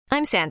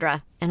I'm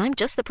Sandra, and I'm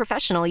just the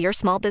professional your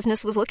small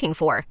business was looking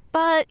for.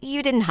 But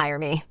you didn't hire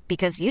me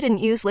because you didn't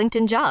use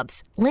LinkedIn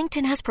Jobs.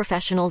 LinkedIn has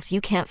professionals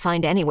you can't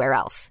find anywhere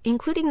else,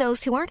 including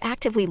those who aren't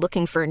actively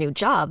looking for a new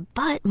job,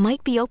 but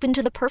might be open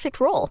to the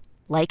perfect role,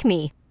 like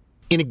me.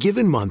 In a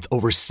given month,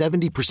 over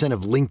 70%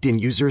 of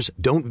LinkedIn users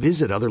don't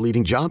visit other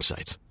leading job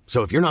sites.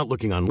 So if you're not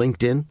looking on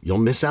LinkedIn, you'll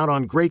miss out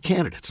on great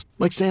candidates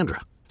like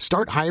Sandra.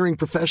 Start hiring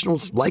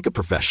professionals like a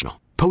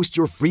professional. Post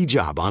your free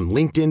job on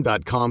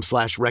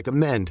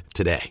linkedin.com/recommend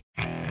today.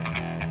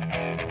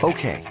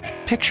 Okay,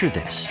 picture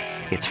this.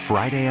 It's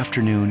Friday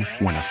afternoon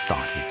when a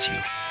thought hits you.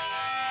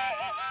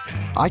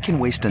 I can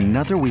waste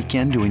another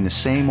weekend doing the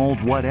same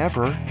old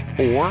whatever,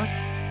 or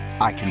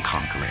I can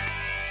conquer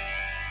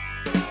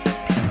it.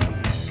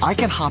 I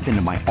can hop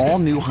into my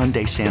all-new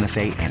Hyundai Santa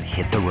Fe and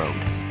hit the road.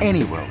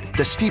 Any road.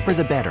 The steeper,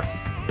 the better.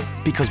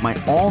 Because my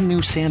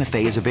all-new Santa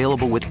Fe is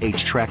available with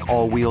H-Track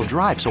all-wheel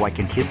drive, so I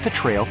can hit the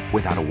trail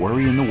without a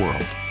worry in the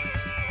world.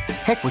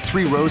 Heck, with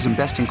 3 rows and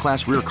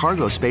best-in-class rear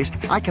cargo space,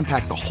 I can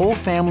pack the whole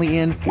family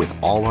in with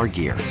all our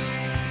gear.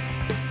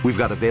 We've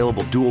got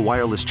available dual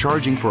wireless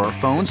charging for our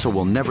phones, so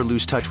we'll never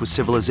lose touch with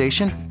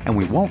civilization, and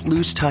we won't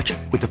lose touch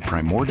with the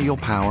primordial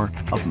power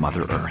of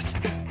Mother Earth.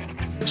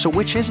 So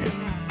which is it?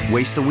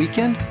 Waste the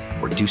weekend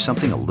or do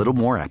something a little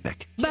more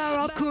epic?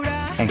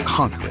 And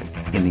conquer it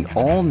in the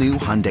all-new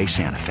Hyundai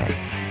Santa Fe.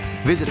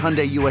 Visit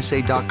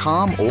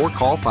HyundaiUSA.com or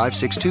call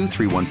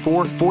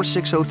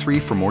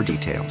 562-314-4603 for more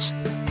details.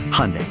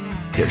 Hyundai,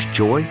 there's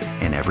joy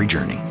in every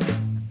journey.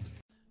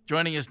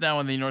 Joining us now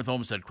on the North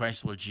Olmsted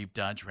Chrysler Jeep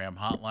Dodge Ram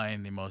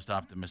hotline, the most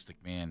optimistic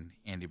man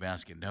Andy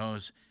Baskin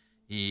knows.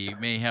 He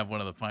may have one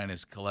of the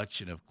finest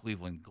collection of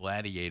Cleveland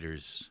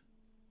Gladiators,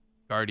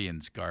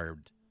 Guardians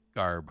garb.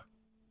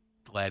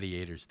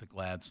 Gladiators, the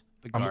Glads,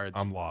 the Guards.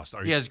 I'm lost.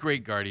 He has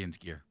great Guardians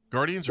gear.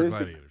 Guardians or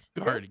Gladiators?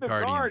 Guardians,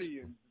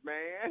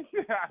 man.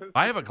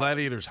 I have a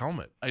Gladiators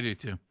helmet. I do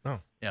too.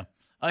 Oh. Yeah.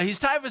 He's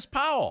Tyvis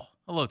Powell.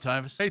 Hello,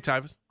 Tyvis. Hey,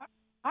 Tyvis.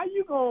 How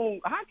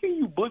can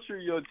you butcher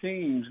your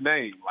team's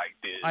name like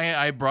this?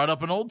 I brought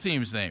up an old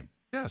team's name.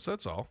 Yes,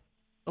 that's all.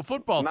 A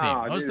football team.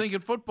 I was thinking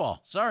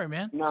football. Sorry,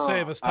 man. No,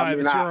 Save us,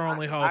 Tyvis. You're our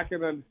only hope.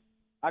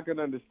 I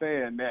can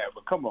understand that,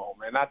 but come on,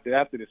 man.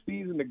 After the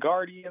season the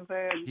Guardians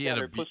had, you got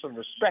to put some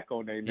respect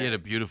on their name. He had a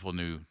beautiful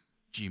new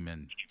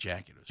G-Men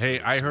jacket. Hey,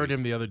 really I heard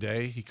him the other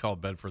day. He called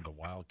Bedford the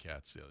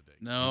Wildcats the other day.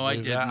 No, I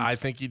didn't. I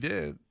think he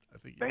did.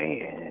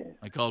 Man.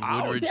 I called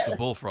Woodridge the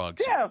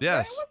Bullfrogs. Yeah,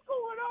 yes. Man,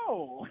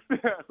 what's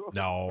going on?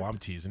 No, I'm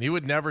teasing. He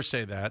would never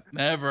say that.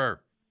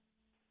 Never.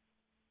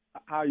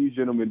 How you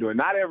gentlemen doing?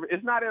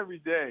 It's not every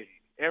day.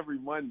 Every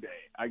Monday,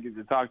 I get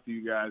to talk to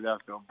you guys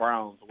after a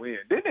Browns win.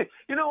 Didn't it?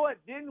 You know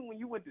what? Didn't when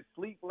you went to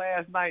sleep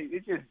last night,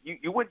 it just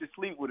you went to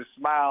sleep with a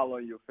smile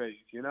on your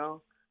face, you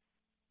know?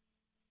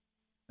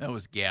 That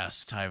was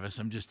gas,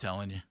 Tyvis. I'm just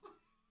telling you.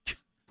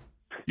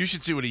 You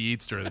should see what he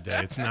eats during the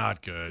day. It's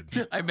not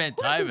good. I meant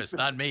Tyvis,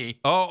 not me.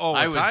 Oh,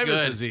 I was Tyvis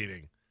good. is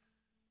eating.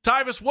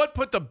 Tyvis, what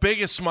put the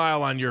biggest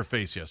smile on your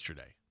face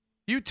yesterday?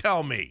 You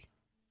tell me.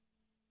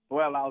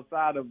 Well,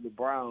 outside of the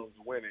Browns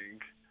winning,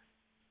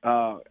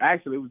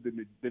 actually, it was the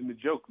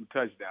Njoku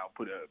touchdown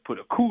put a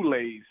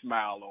Kool-Aid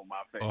smile on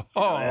my face.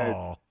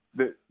 Oh.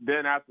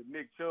 Then after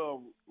Nick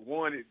Chubb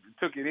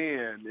took it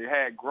in, it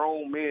had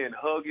grown men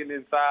hugging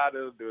inside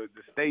of the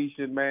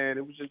station. Man,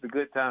 it was just a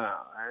good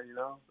time. Man, you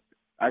know,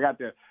 I got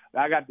to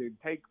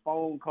take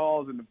phone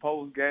calls in the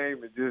post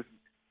game and just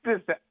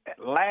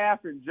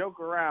laugh and joke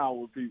around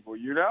with people.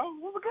 You know,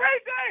 it was a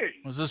great day.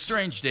 It was a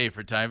strange day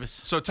for Tyvis.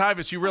 So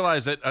Tyvis, you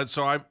realize that?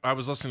 I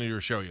was listening to your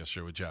show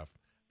yesterday with Jeff.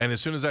 And as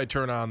soon as I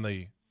turn on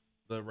the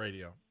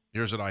radio,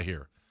 here's what I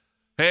hear.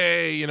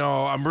 Hey,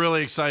 I'm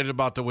really excited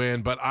about the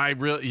win, but I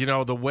really,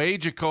 the way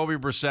Jacoby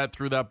Brissett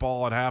threw that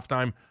ball at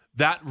halftime,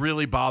 that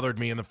really bothered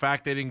me. And the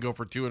fact they didn't go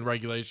for 2 in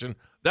regulation,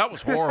 that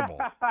was horrible.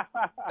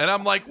 And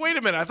I'm like, wait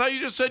a minute. I thought you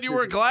just said you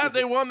were glad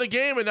they won the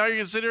game, and now you're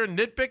going to sit here and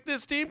nitpick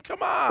this team?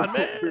 Come on,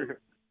 man.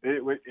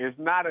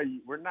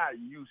 We're not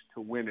used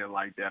to winning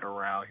like that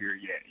around here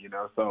yet,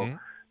 So. Mm-hmm.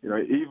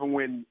 Even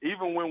when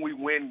we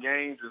win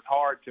games, it's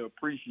hard to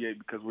appreciate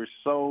because we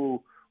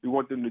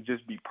want them to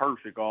just be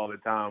perfect all the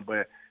time.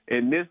 But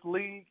in this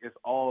league, it's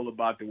all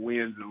about the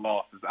wins and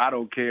losses. I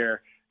don't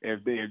care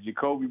if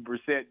Jacoby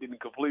Brissett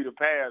didn't complete a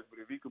pass, but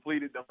if he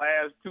completed the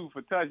last 2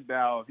 for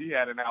touchdowns, he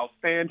had an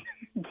outstanding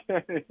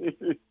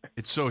game.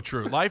 It's so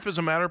true. Life is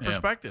a matter of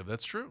perspective.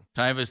 That's true.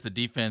 Tyvis, the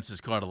defense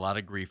has caught a lot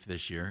of grief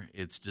this year.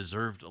 It's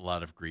deserved a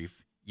lot of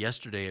grief.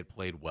 Yesterday, it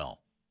played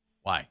well.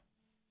 Why?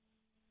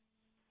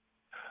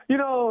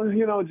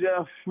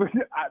 Jeff,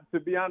 to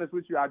be honest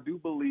with you, I do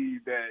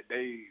believe that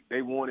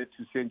they wanted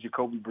to send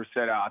Jacoby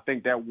Brissett out. I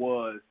think that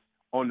was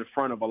on the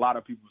front of a lot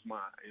of people's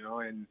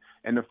mind,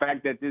 and the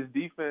fact that this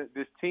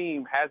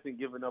team hasn't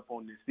given up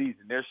on this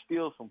season. There's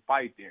still some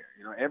fight there.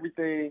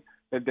 Everything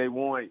that they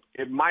want,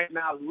 it might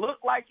not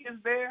look like it's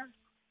there,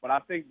 but I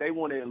think they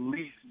want to at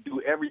least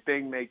do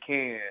everything they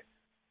can.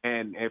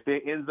 And if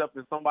it ends up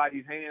in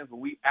somebody's hands,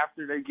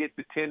 after they get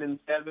to 10-7,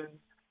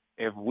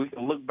 if we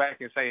can look back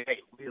and say, hey,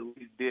 we at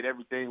least did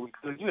everything we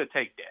could, you'll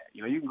take that.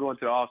 You know, you can go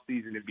into the off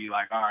season and be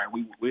like, all right,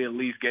 we at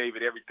least gave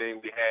it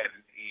everything we had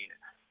in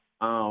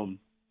the end.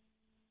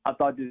 I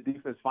thought this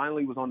defense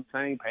finally was on the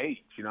same page.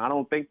 You know, I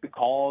don't think the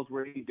calls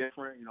were any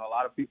different. You know, a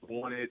lot of people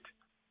wanted,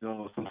 you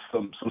know,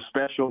 some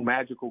special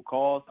magical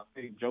calls. I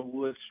think Joe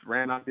Woods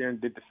ran out there and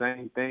did the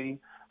same thing.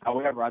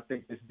 However, I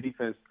think this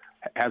defense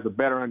has a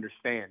better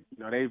understanding.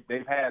 You know,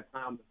 they've had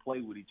time to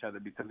play with each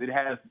other because it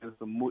has been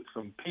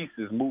some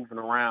pieces moving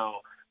around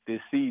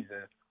this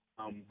season.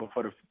 But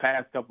for the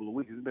past couple of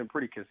weeks, it's been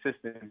pretty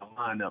consistent in the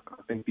lineup.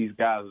 I think these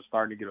guys are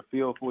starting to get a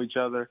feel for each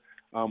other,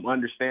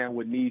 understand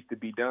what needs to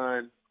be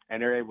done,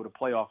 and they're able to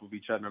play off of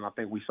each other. And I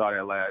think we saw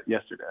that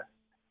yesterday.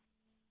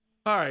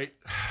 All right.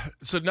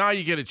 So now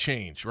you get a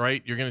change,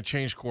 right? You're going to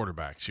change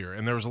quarterbacks here.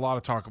 And there was a lot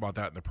of talk about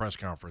that in the press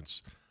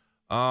conference.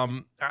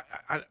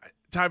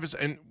 Tyvis,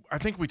 and I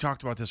think we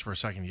talked about this for a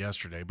second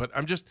yesterday, but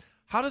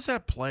how does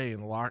that play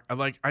in the locker?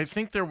 Like, I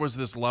think there was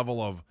this level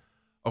of,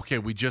 okay,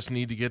 we just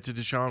need to get to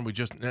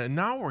Deshaun.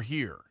 Now we're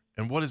here.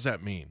 And what does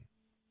that mean?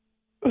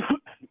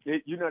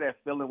 You know that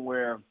feeling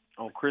where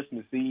on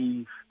Christmas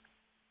Eve,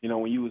 you know,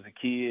 when you was a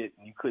kid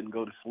and you couldn't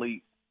go to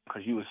sleep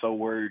because you were so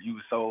worried, you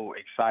were so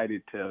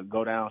excited to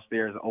go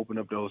downstairs and open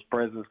up those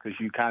presents because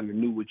you kind of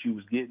knew what you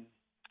was getting?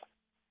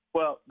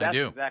 Well, that's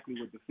exactly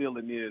what the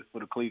feeling is for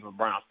the Cleveland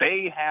Browns.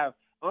 They have,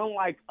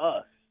 unlike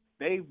us,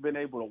 they've been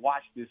able to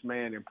watch this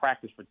man in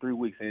practice for 3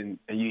 weeks, and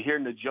you hear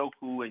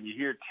Njoku and you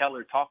hear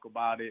Teller talk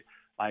about it.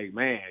 Like,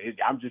 man,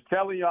 I'm just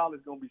telling y'all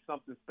it's going to be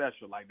something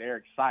special. Like, they're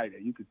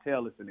excited. You could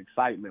tell it's an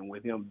excitement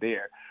with him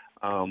there.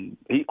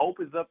 He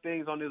opens up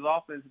things on his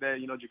offense that,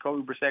 you know,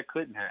 Jacoby Brissett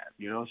couldn't have.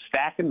 You know,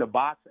 stacking the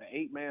box, an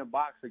 8-man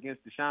box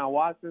against Deshaun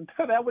Watson,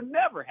 that would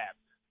never happen.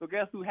 So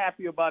guess who's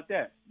happy about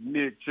that?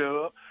 Nick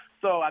Chubb.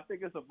 So I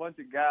think it's a bunch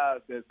of guys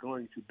that's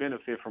going to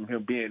benefit from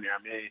him being there.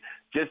 I mean,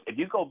 just if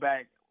you go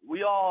back,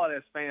 we all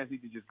as fans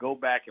need to just go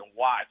back and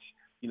watch,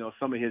 you know,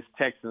 some of his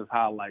Texans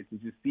highlights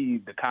and just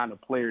see the kind of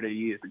player that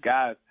he is. The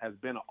guy has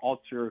been an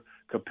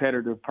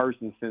ultra-competitive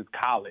person since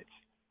college.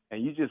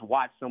 And you just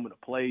watch some of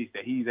the plays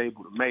that he's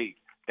able to make.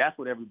 That's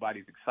what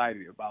everybody's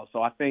excited about.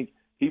 So I think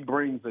he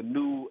brings a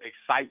new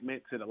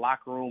excitement to the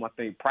locker room. I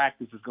think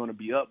practice is going to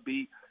be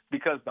upbeat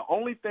because the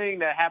only thing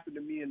that happened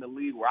to me in the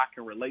league where I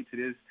can relate to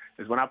this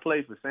is when I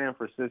played for San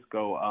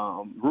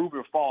Francisco,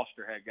 Reuben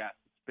Foster had got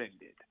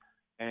suspended.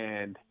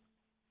 And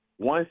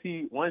once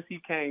he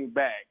came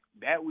back,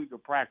 that week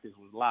of practice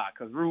was live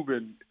because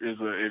Reuben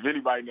if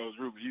anybody knows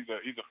Reuben,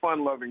 he's a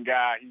fun-loving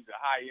guy. He's a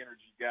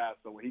high-energy guy.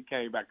 So when he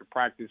came back to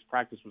practice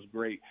was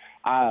great.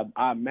 I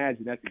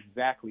imagine that's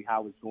exactly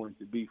how it's going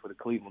to be for the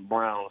Cleveland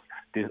Browns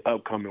this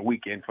upcoming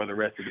weekend for the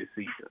rest of this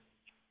season.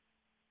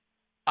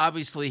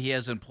 Obviously, he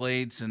hasn't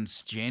played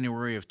since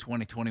January of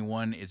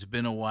 2021. It's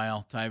been a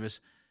while, Tyvis.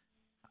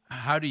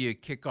 How do you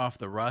kick off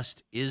the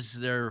rust? Do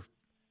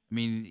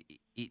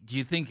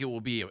you think it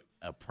will be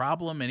a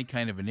problem, any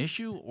kind of an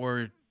issue,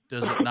 or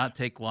does it not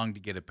take long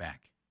to get it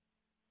back?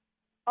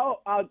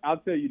 Oh, I'll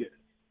tell you this.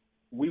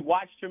 We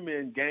watched him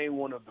in game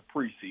 1 of the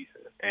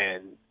preseason,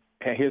 and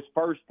his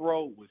first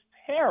throw was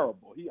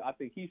terrible. I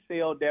think he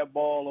sailed that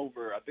ball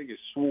over, I think it's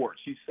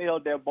Schwartz. He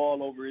sailed that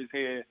ball over his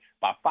head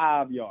by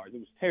 5 yards. It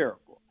was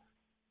terrible.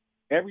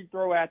 Every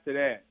throw after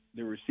that,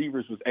 the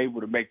receivers was able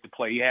to make the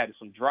play. He had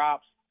some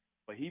drops,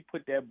 but he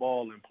put that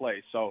ball in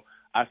play. So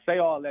I say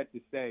all that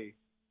to say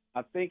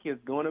I think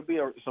it's going to be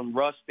some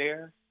rust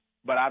there,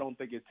 but I don't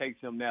think it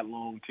takes him that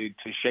long to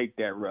shake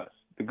that rust.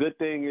 The good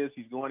thing is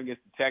he's going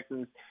against the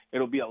Texans.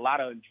 It'll be a lot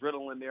of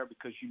adrenaline there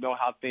because you know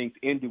how things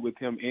ended with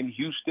him in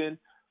Houston.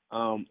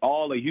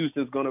 All of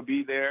Houston's going to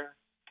be there.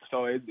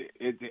 So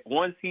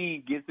once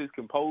he gets his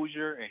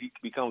composure and he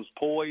becomes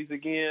poised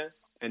again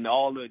and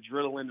all the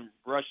adrenaline and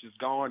rush is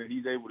gone and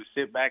he's able to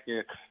sit back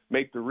and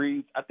make the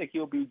reads, I think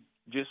he'll be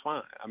just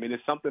fine. I mean,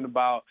 it's something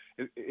about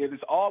it is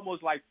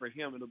almost like for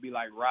him it'll be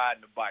like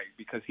riding a bike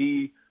because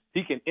he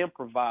can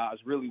improvise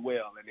really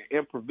well, and the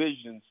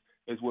improvisations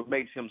is what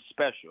makes him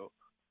special.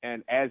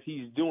 And as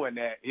he's doing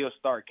that, he'll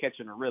start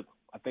catching a rhythm.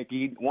 I think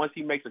once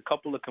he makes a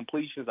couple of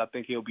completions, I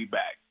think he'll be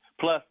back.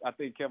 Plus, I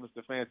think Kevin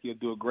Stefanski will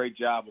do a great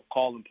job of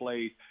calling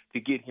plays to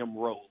get him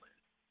rolling.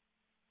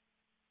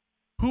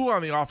 Who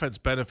on the offense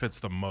benefits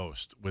the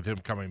most with him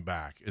coming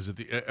back? Is it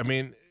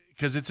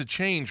because it's a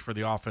change for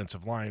the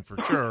offensive line for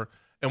sure.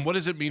 And what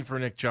does it mean for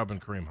Nick Chubb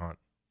and Kareem Hunt?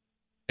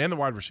 And the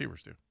wide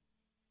receivers, too.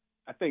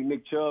 I think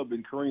Nick Chubb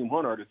and Kareem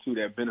Hunt are the two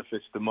that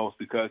benefits the most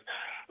because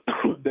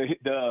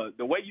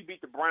the way you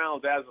beat the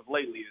Browns as of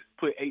lately is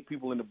put 8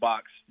 people in the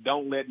box.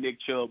 Don't let Nick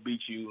Chubb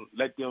beat you.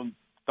 Let them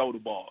throw the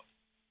ball.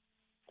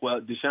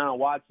 Well, Deshaun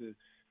Watson,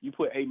 you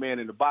put 8 man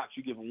in the box,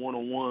 you give him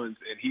one-on-ones,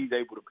 and he's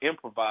able to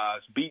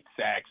improvise, beat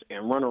sacks,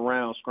 and run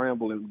around,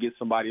 scramble, and get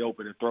somebody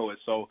open and throw it.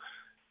 So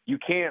you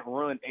can't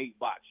run 8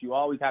 box. You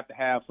always have to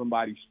have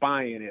somebody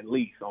spying at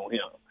least on him.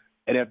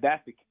 And if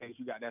that's the case,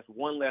 that's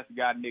one less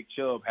guy Nick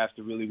Chubb has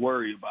to really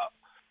worry about.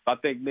 I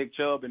think Nick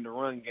Chubb in the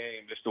run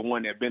game is the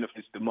one that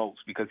benefits the most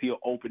because he'll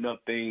open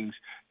up things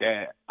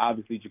that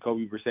obviously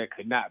Jacoby Brissett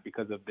could not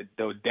because of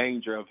the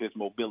danger of his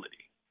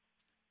mobility.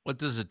 What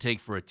does it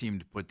take for a team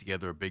to put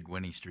together a big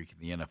winning streak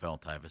in the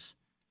NFL, Tyvis?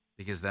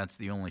 Because that's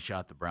the only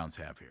shot the Browns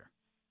have here.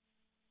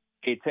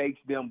 It takes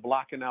them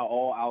blocking out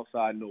all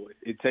outside noise.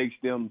 It takes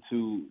them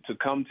to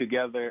come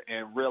together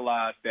and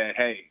realize that,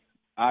 hey,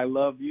 I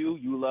love you,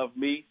 you love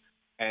me,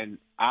 and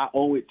I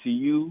owe it to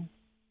you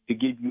to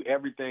give you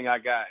everything I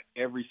got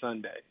every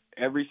Sunday.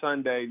 Every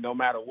Sunday, no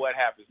matter what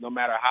happens, no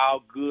matter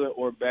how good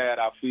or bad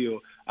I feel,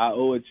 I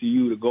owe it to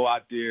you to go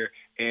out there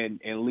and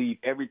leave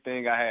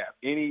everything I have.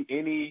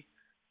 Any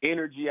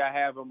energy I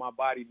have in my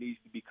body needs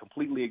to be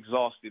completely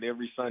exhausted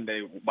every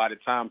Sunday by the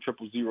time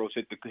 000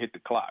 hit the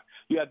clock.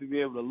 You have to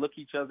be able to look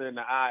each other in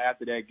the eye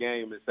after that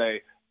game and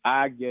say,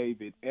 I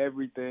gave it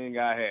everything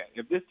I had.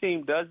 If this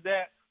team does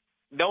that,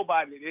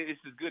 nobody is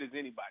as good as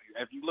anybody.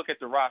 If you look at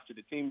the roster,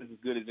 the team is as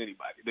good as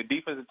anybody. The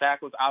defensive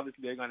tackles,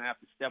 obviously, they're going to have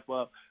to step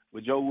up,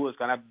 but Joe Woods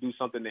going to have to do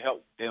something to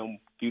help them,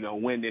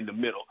 win in the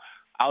middle.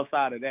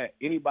 Outside of that,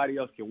 anybody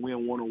else can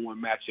win one-on-one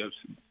matchups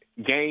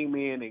game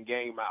in and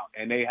game out,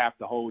 and they have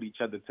to hold each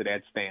other to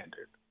that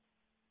standard.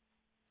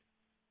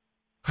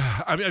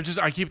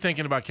 I keep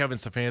thinking about Kevin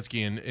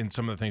Stefanski and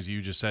some of the things that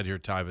you just said here,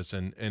 Tyvis,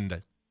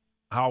 and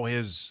how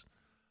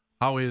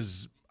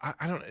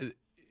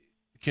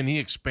can he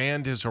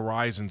expand his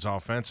horizons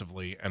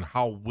offensively, and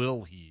how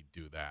will he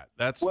do that?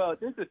 This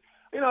is,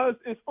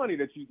 it's funny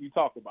that you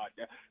talk about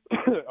that.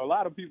 A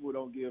lot of people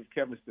don't give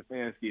Kevin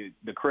Stefanski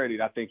the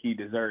credit I think he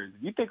deserves.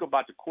 If you think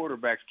about the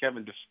quarterbacks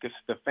Kevin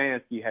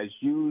Stefanski has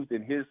used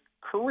in his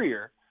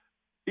career,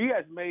 he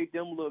has made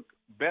them look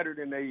better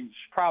than they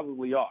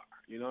probably are.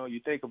 You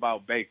think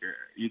about Baker,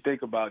 you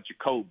think about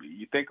Jacoby,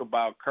 you think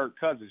about Kirk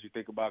Cousins, you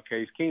think about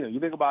Case Keenum, you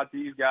think about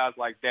these guys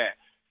like that.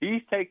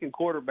 He's taking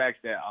quarterbacks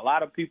that a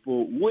lot of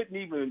people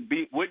wouldn't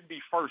be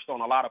first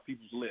on a lot of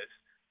people's lists,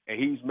 and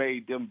he's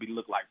made them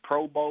look like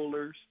Pro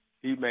Bowlers.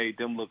 He made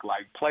them look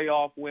like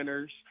playoff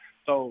winners.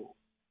 So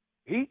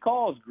he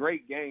calls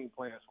great game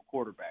plans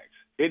for quarterbacks.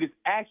 It is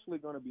actually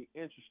going to be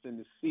interesting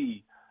to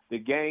see the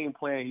game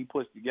plan he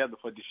puts together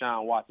for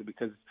Deshaun Watson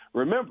because,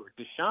 remember,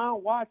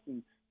 Deshaun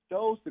Watson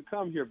chose to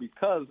come here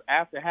because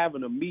after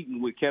having a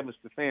meeting with Kevin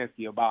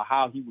Stefanski about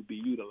how he would be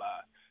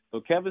utilized.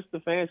 So Kevin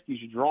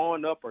Stefanski's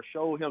drawn up or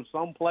showed him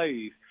some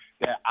plays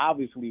that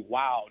obviously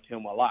wowed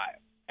him a lot.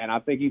 And I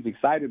think he's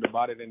excited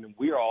about it, and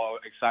we're all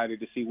excited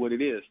to see what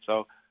it is.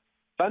 So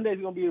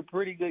Sunday's going to be a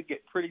pretty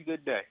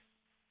good day.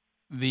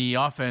 The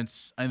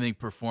offense, I think,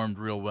 performed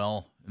real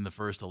well in the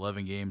first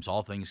 11 games,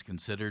 all things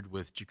considered,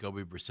 with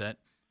Jacoby Brissett.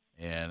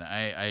 And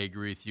I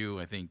agree with you.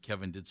 I think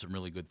Kevin did some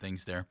really good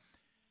things there.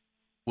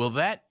 Will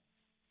that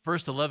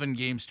first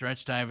 11-game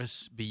stretch,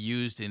 Tyvis, be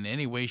used in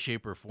any way,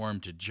 shape, or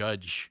form to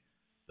judge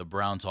the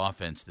Browns'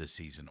 offense this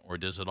season? Or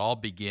does it all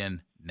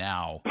begin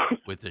now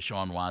with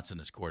Deshaun Watson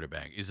as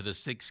quarterback? Is it a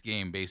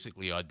 6-game,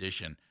 basically,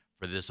 audition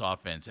for this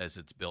offense as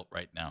it's built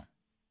right now?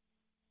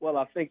 Well,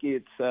 I think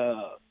it's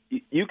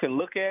you can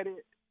look at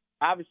it.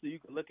 Obviously, you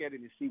can look at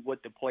it and see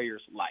what the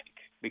players like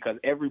because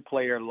every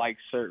player likes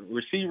certain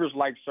receivers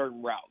like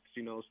certain routes.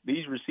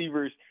 These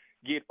receivers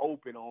get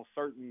open on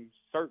certain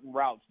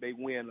routes. They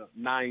win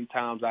 9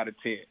 times out of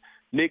 10.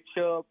 Nick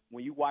Chubb,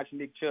 when you watch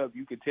Nick Chubb,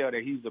 you can tell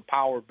that he's a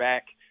power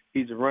back.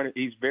 He's a runner.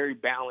 He's very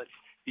balanced.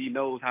 He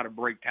knows how to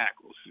break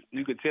tackles.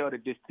 You can tell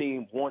that this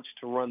team wants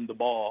to run the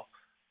ball.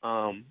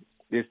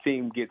 This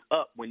team gets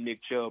up when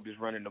Nick Chubb is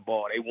running the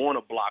ball. They want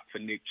to block for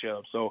Nick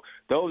Chubb. So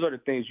those are the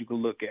things you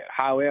can look at.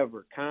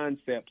 However,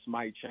 concepts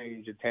might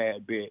change a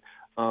tad bit.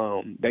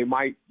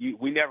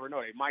 We never know.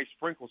 They might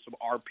sprinkle some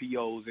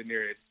RPOs in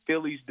there.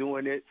 Philly's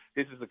doing it.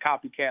 This is a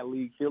copycat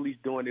league. Philly's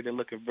doing it and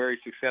looking very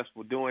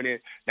successful doing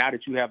it. Now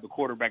that you have the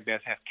quarterback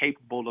that's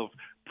capable of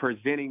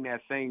presenting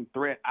that same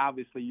threat,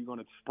 obviously you're going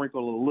to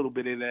sprinkle a little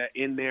bit of that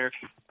in there.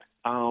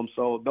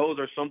 So those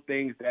are some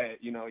things that,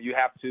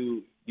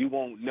 you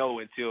won't know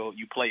until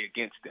you play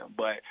against them.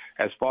 But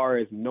as far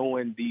as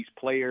knowing these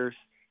players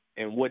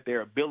and what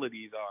their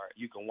abilities are,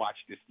 you can watch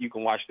this. You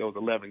can watch those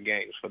 11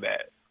 games for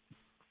that.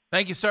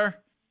 Thank you, sir.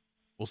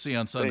 We'll see you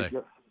on Sunday.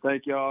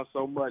 Thank y'all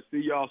so much.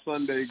 See y'all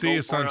Sunday. See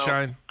you,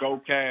 Sunshine.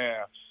 Go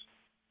Cavs.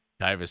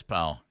 Tyvis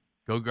Powell.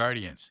 Go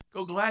Guardians.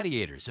 Go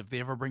Gladiators if they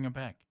ever bring them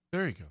back.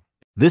 There you go.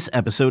 This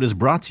episode is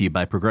brought to you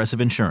by Progressive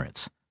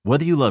Insurance.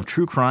 Whether you love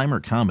true crime or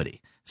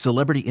comedy,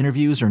 celebrity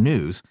interviews or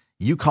news,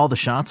 you call the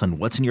shots on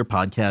what's in your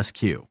podcast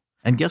queue.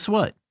 And guess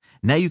what?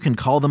 Now you can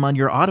call them on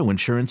your auto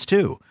insurance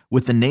too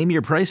with the Name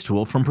Your Price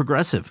tool from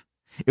Progressive.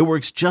 It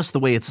works just the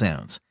way it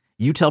sounds.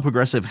 You tell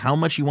Progressive how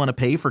much you want to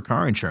pay for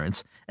car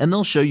insurance, and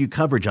they'll show you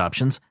coverage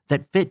options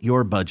that fit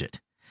your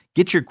budget.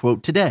 Get your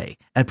quote today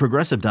at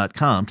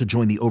Progressive.com to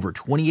join the over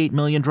 28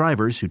 million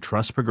drivers who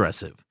trust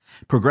Progressive.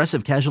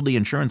 Progressive Casualty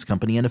Insurance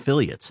Company and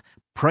Affiliates.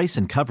 Price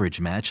and coverage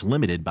match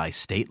limited by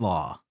state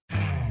law.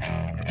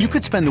 You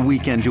could spend the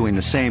weekend doing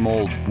the same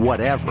old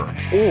whatever,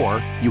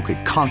 or you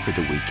could conquer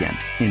the weekend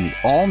in the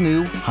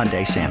all-new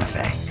Hyundai Santa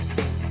Fe.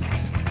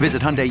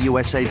 Visit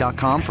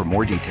HyundaiUSA.com for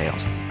more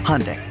details.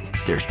 Hyundai,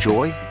 there's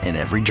joy in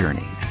every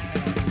journey.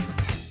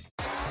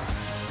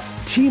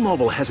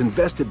 T-Mobile has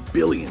invested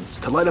billions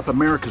to light up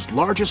America's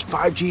largest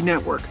 5G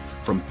network,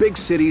 from big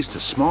cities to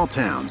small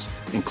towns,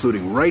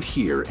 including right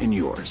here in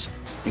yours.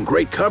 And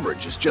great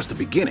coverage is just the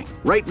beginning.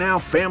 Right now,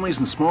 families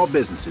and small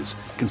businesses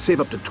can save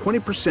up to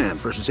 20%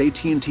 versus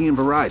AT&T and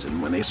Verizon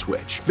when they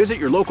switch. Visit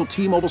your local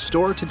T-Mobile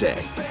store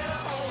today.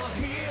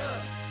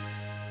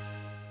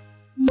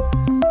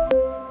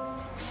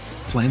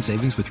 Plan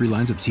savings with 3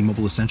 lines of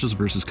T-Mobile Essentials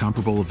versus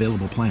comparable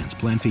available plans.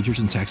 Plan features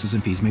and taxes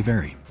and fees may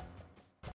vary.